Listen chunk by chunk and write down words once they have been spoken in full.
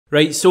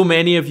Right, so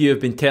many of you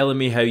have been telling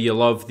me how you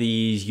love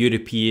these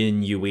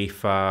European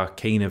UEFA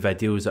kind of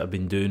videos that I've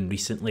been doing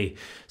recently.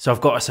 So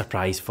I've got a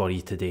surprise for you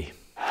today.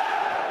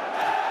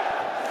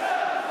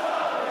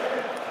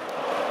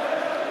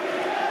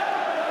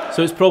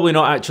 So it's probably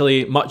not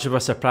actually much of a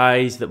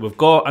surprise that we've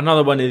got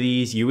another one of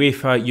these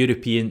UEFA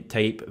European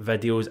type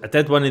videos. I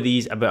did one of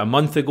these about a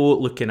month ago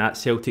looking at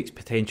Celtic's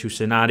potential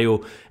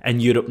scenario in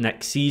Europe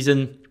next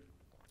season.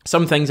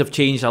 Some things have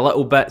changed a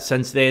little bit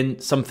since then,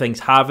 some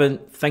things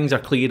haven't. Things are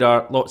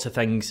clearer, lots of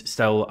things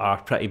still are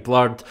pretty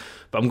blurred.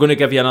 But I'm going to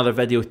give you another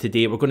video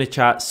today. We're going to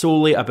chat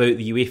solely about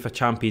the UEFA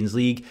Champions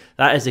League.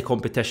 That is the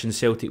competition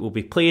Celtic will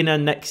be playing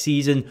in next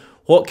season.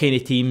 What kind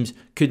of teams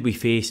could we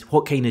face?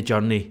 What kind of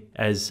journey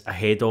is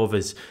ahead of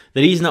us?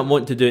 The reason I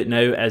want to do it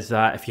now is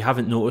that if you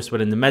haven't noticed,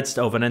 we're in the midst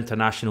of an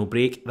international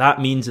break.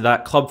 That means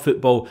that club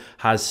football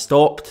has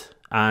stopped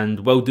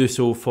and will do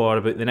so for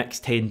about the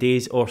next 10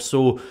 days or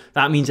so.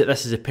 That means that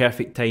this is a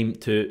perfect time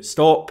to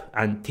stop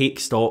and take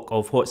stock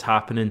of what's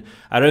happening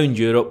around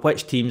Europe,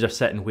 which teams are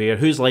sitting where,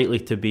 who's likely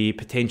to be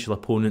potential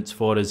opponents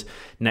for us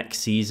next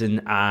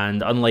season.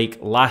 And unlike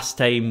last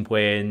time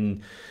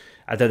when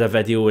I did a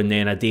video and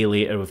then a day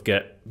later we've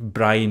got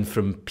Brian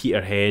from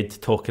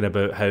Peterhead talking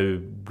about how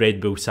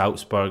Red Bull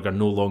Salzburg are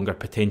no longer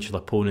potential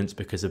opponents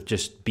because they've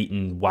just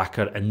beaten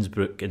Wacker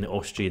Innsbruck in the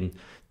Austrian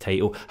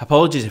title.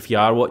 Apologies if you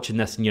are watching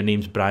this and your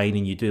name's Brian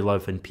and you do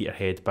live in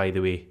Peterhead, by the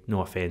way,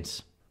 no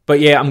offence. But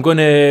yeah, I'm going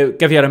to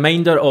give you a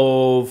reminder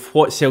of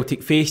what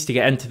Celtic face to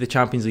get into the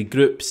Champions League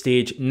group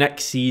stage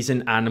next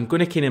season, and I'm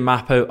going to kind of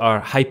map out our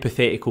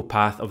hypothetical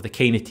path of the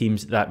kind of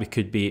teams that we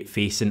could be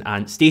facing.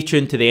 And stay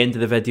tuned to the end of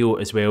the video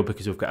as well,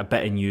 because we've got a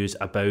bit of news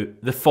about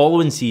the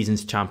following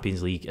season's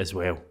Champions League as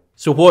well.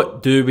 So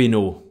what do we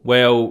know?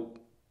 Well,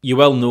 you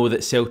will know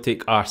that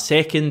Celtic are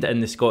second in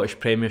the Scottish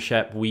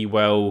Premiership. We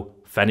will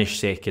finish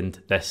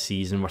second this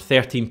season. We're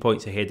 13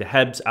 points ahead of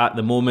Hibs at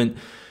the moment.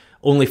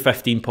 Only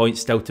 15 points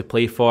still to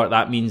play for.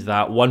 That means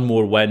that one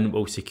more win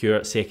will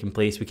secure second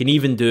place. We can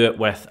even do it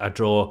with a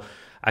draw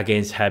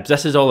against Hibs.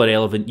 This is all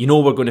irrelevant. You know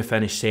we're going to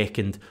finish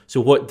second.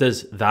 So what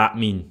does that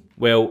mean?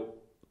 Well,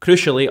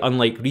 crucially,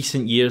 unlike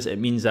recent years, it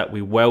means that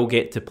we will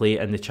get to play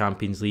in the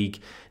Champions League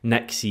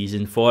next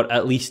season for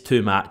at least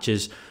 2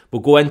 matches.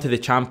 We'll go into the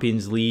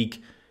Champions League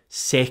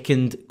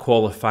second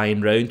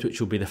qualifying round, which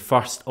will be the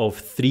first of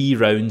 3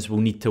 rounds we'll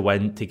need to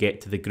win to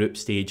get to the group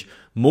stage.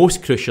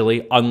 Most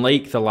crucially,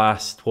 unlike the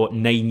last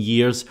 9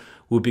 years,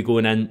 we'll be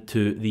going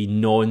into the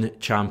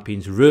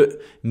non-champions route,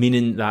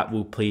 meaning that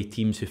we'll play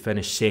teams who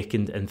finish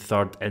second and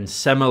third in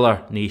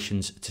similar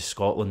nations to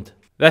Scotland.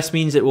 This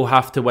means that we'll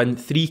have to win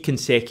 3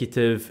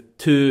 consecutive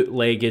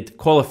 2-legged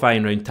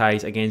qualifying round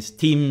ties against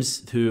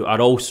teams who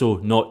are also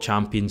not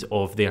champions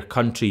of their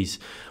countries.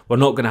 We're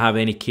not going to have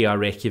any KR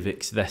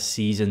Reykjaviks this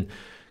season.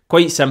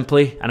 Quite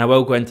simply, and I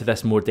will go into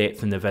this more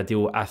depth in the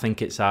video, I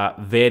think it's a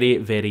very,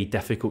 very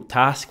difficult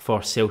task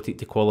for Celtic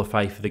to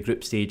qualify for the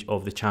group stage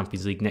of the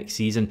Champions League next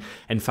season.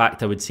 In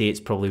fact, I would say it's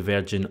probably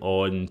verging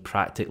on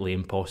practically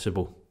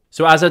impossible.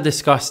 So as I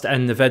discussed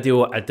in the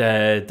video I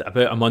did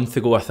about a month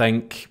ago, I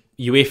think,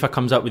 UEFA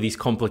comes up with these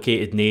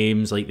complicated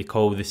names, like they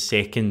call the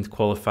second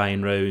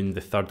qualifying round,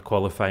 the third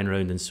qualifying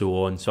round, and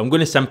so on. So I'm going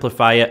to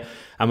simplify it,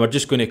 and we're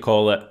just going to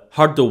call it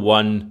Hurdle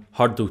 1,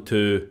 Hurdle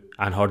 2,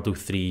 and Hurdle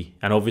 3.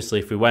 And obviously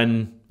if we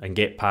win and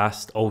get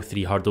past all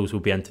 3 hurdles,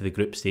 we'll be into the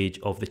group stage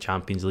of the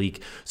Champions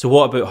League. So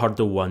what about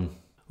Hurdle 1?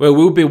 Well,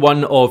 we'll be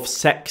one of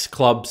 6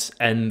 clubs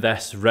in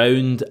this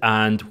round,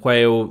 and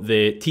while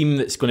the team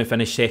that's going to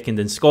finish second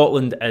in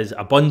Scotland is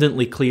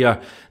abundantly clear,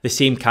 the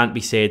same can't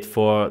be said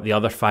for the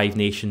other 5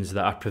 nations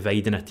that are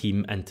providing a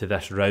team into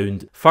this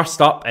round.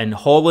 First up in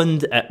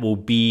Holland, it will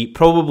be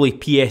probably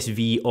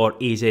PSV or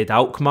AZ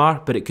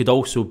Alkmaar, but it could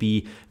also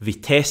be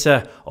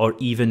Vitesse or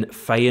even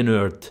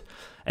Feyenoord.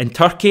 In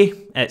Turkey,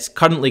 it's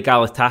currently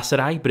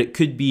Galatasaray, but it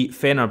could be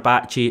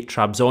Fenerbahce,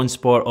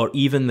 Trabzonspor, or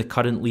even the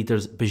current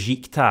leaders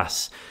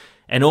Besiktas.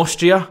 In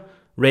Austria,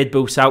 Red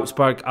Bull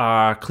Salzburg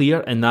are clear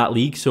in that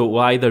league, so it will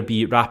either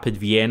be Rapid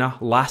Vienna,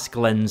 Lask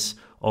Linz,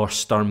 or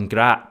Sturm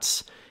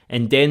Graz.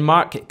 In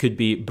Denmark, it could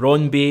be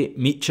Brøndby,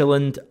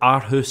 Midtjylland,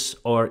 Aarhus,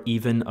 or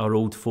even our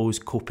old foes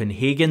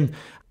Copenhagen.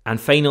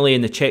 And finally,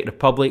 in the Czech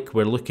Republic,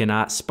 we're looking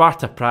at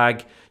Sparta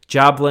Prague,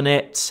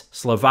 Jablonec,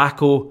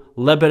 Slovako,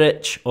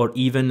 Liberec, or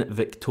even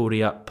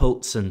Victoria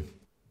Pilsen.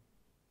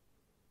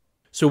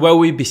 So will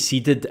we be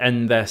seeded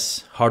in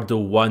this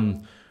Hurdle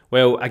 1?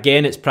 Well,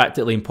 again, it's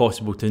practically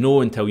impossible to know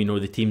until you know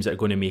the teams that are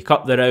going to make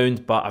up the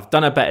round, but I've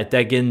done a bit of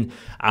digging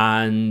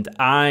and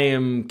I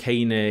am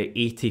kind of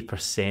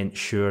 80%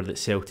 sure that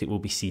Celtic will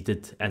be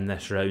seeded in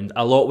this round.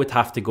 A lot would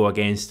have to go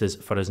against us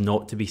for us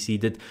not to be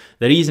seeded.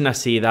 The reason I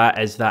say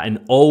that is that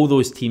in all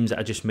those teams that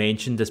I just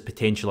mentioned as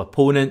potential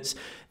opponents,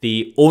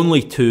 the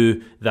only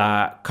 2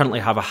 that currently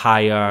have a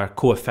higher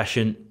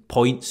coefficient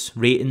points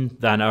rating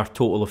than our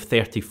total of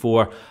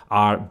 34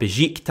 are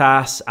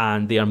Besiktas,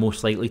 and they are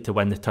most likely to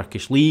win the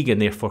Turkish league and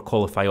therefore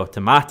qualify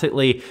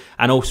automatically,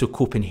 and also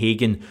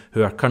Copenhagen,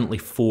 who are currently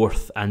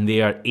 4th and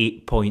they are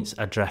 8 points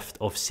adrift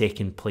of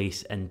second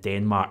place in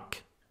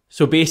Denmark.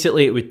 So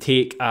basically it would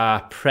take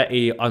a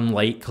pretty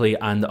unlikely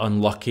and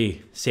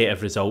unlucky set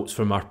of results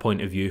from our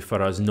point of view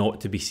for us not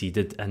to be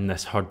seeded in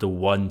this Hurdle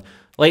 1.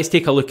 Let's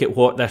take a look at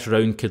what this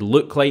round could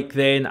look like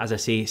then. As I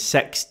say,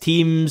 6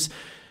 teams.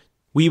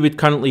 We would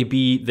currently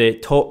be the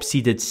top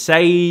seeded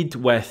side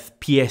with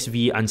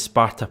PSV and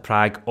Sparta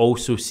Prague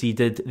also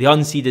seeded. The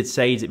unseeded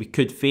sides that we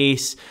could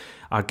face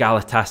are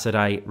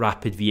Galatasaray,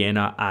 Rapid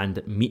Vienna and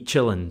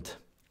Midtjylland.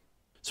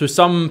 So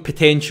some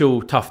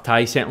potential tough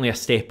ties, certainly a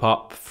step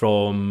up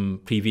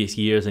from previous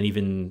years and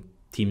even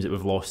teams that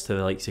we've lost to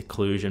the likes of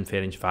Cluj and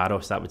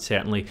Ferencvaros. That would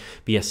certainly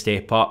be a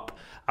step up.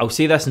 I'll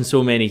say this on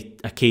so many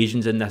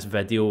occasions in this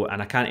video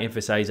and I can't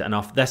emphasise it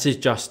enough. This is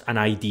just an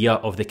idea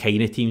of the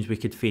kind of teams we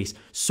could face.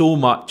 So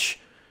much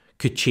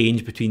could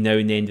change between now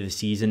and the end of the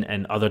season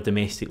in other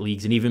domestic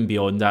leagues, and even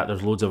beyond that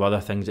there's loads of other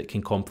things that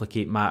can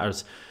complicate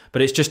matters,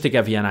 but it's just to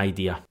give you an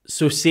idea.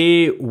 So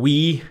say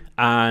we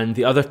and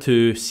the other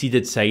 2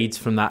 seeded sides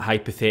from that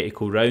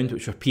hypothetical round,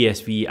 which were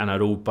PSV and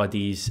our old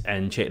buddies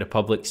in Czech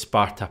Republic,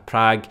 Sparta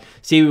Prague,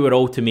 say we were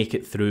all to make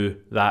it through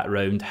that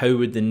round, how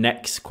would the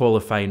next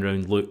qualifying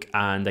round look,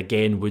 and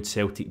again would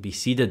Celtic be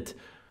seeded?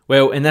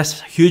 Well, in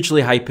this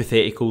hugely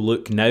hypothetical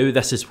look now,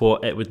 this is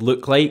what it would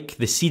look like.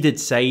 The seeded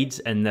sides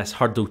in this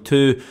Hurdle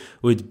 2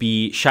 would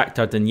be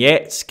Shakhtar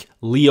Donetsk,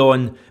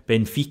 Lyon,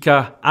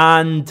 Benfica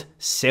and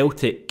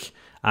Celtic.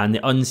 And the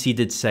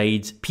unseeded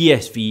sides,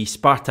 PSV,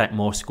 Spartak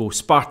Moscow,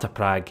 Sparta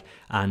Prague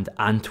and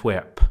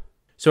Antwerp.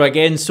 So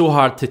again, so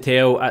hard to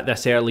tell at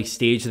this early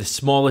stage. The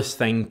smallest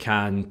thing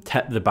can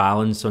tip the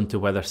balance onto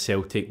whether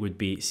Celtic would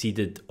be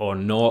seeded or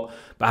not.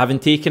 But having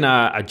taken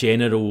a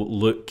general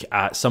look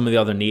at some of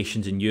the other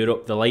nations in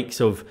Europe, the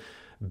likes of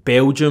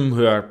Belgium,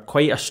 who are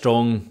quite a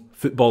strong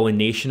footballing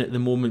nation at the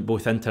moment,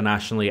 both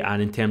internationally and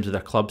in terms of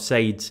their club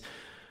sides.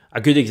 A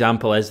good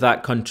example is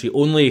that country.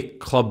 Only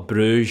Club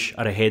Brugge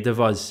are ahead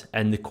of us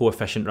in the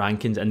coefficient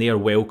rankings and they are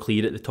well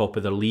clear at the top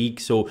of their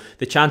league. So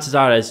the chances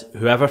are is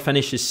whoever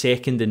finishes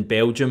second in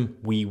Belgium,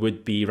 we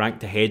would be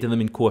ranked ahead of them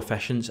in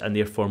coefficients and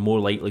therefore more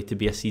likely to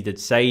be a seeded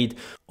side.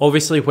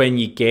 Obviously when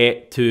you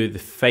get to the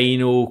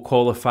final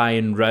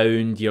qualifying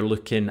round, you're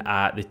looking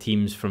at the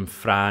teams from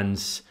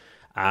France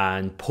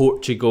and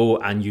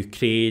Portugal and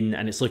Ukraine,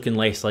 and it's looking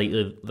less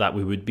likely that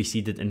we would be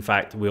seeded. In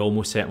fact, we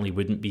almost certainly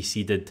wouldn't be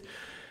seeded.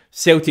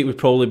 Celtic would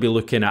probably be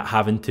looking at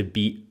having to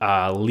beat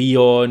a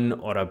Lyon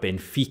or a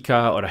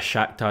Benfica or a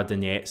Shakhtar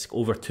Donetsk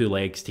over 2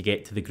 legs to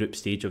get to the group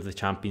stage of the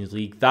Champions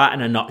League. That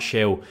in a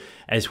nutshell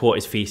is what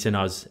is facing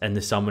us in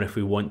the summer if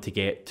we want to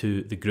get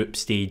to the group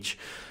stage.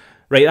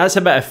 Right, that's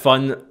a bit of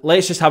fun.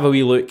 Let's just have a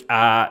wee look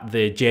at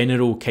the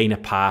general kind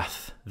of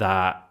path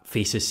that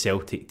faces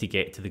Celtic to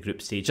get to the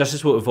group stage. This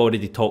is what we've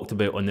already talked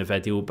about on the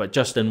video, but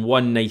just in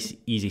one nice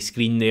easy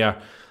screen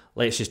there,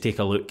 let's just take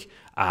a look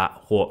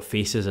at what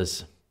faces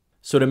us.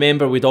 So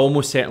remember, we'd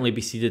almost certainly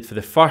be seeded for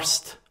the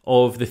first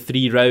of the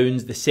 3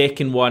 rounds. The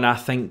second one, I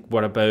think,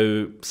 we're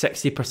about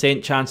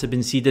 60% chance of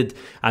being seeded,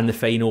 and the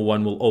final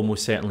one will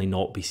almost certainly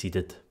not be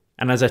seeded.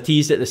 And as I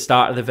teased at the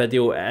start of the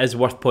video, it is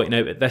worth pointing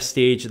out at this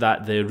stage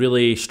that the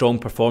really strong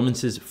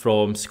performances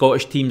from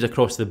Scottish teams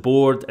across the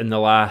board in the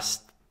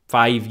last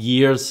 5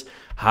 years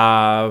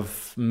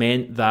have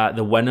meant that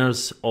the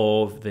winners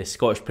of the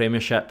Scottish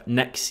Premiership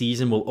next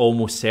season will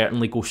almost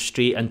certainly go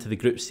straight into the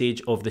group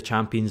stage of the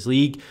Champions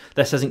League.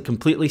 This isn't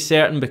completely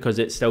certain because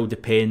it still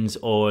depends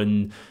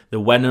on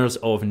the winners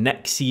of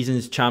next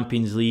season's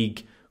Champions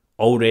League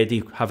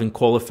already having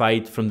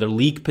qualified from their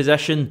league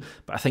position,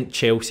 but I think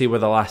Chelsea were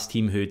the last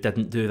team who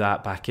didn't do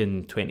that back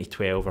in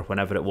 2012 or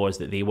whenever it was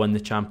that they won the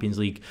Champions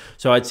League.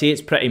 So I'd say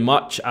it's pretty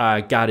much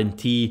a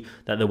guarantee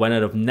that the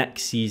winner of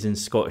next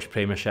season's Scottish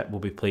Premiership will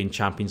be playing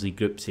Champions League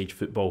group stage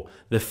football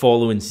the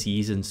following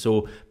season.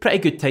 So pretty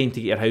good time to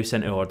get your house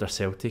into order,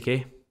 Celtic,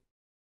 eh?